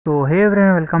So hey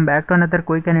everyone, welcome back to another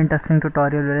quick and interesting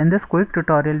tutorial. In this quick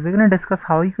tutorial we're going to discuss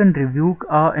how you can revoke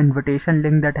a invitation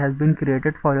link that has been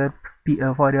created for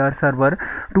your server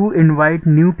to invite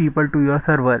new people to your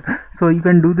server. So you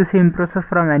can do the same process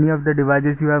from any of the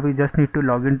devices you have. You just need to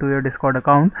log into your Discord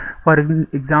account. For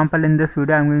example, in this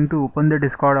video I'm going to open the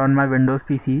Discord on my Windows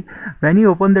PC. When you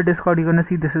open the Discord, you're gonna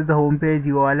see this is the home page.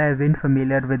 You all have been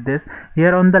familiar with this.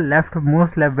 Here on the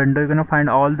most left window, you're gonna find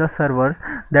all the servers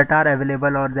that are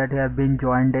available or that you have been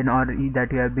joined in or that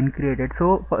you have been created.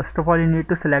 So first of all, you need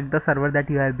to select the server that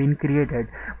you have been created.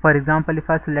 For example, if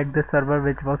I select the server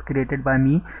which was created by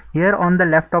me, here on the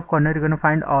left top corner you're going to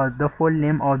find the full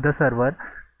name of the server.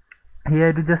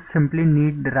 Here you just simply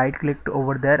need right click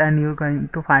over there and you're going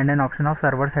to find an option of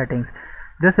server settings.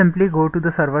 Just simply go to the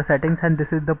server settings, and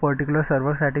this is the particular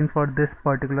server settings for this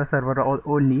particular server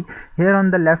only. Here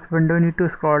on the left window you need to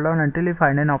scroll down until you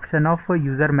find an option of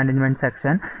user management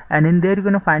section, and in there you're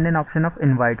going to find an option of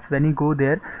invites. When you go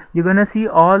there, you're going to see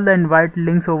all the invite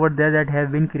links over there that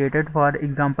have been created. For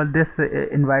example, this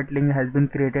invite link has been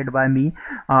created by me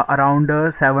around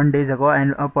 7 days ago,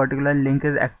 and a particular link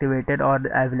is activated or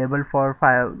available for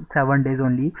 7 days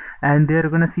only, and they're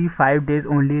going to see 5 days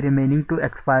only remaining to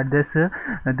expire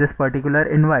this particular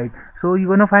invite. So you're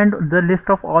gonna find the list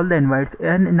of all the invites,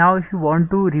 and now if you want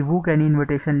to revoke any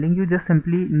invitation link, you just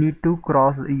simply need to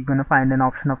cross. You're gonna find an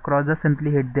option of cross. Just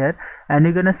simply hit there and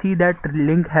you're gonna see that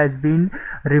link has been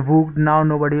revoked. Now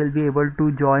nobody will be able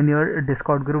to join your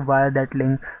Discord group via that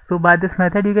link. So by this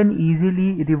method you can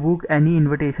easily revoke any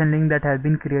invitation link that has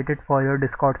been created for your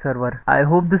Discord server. I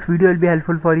hope this video will be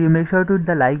helpful for you. Make sure to hit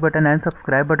the like button and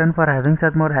subscribe button for having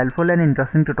such more helpful and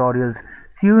interesting tutorials.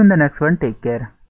 See you in the next one. Take care.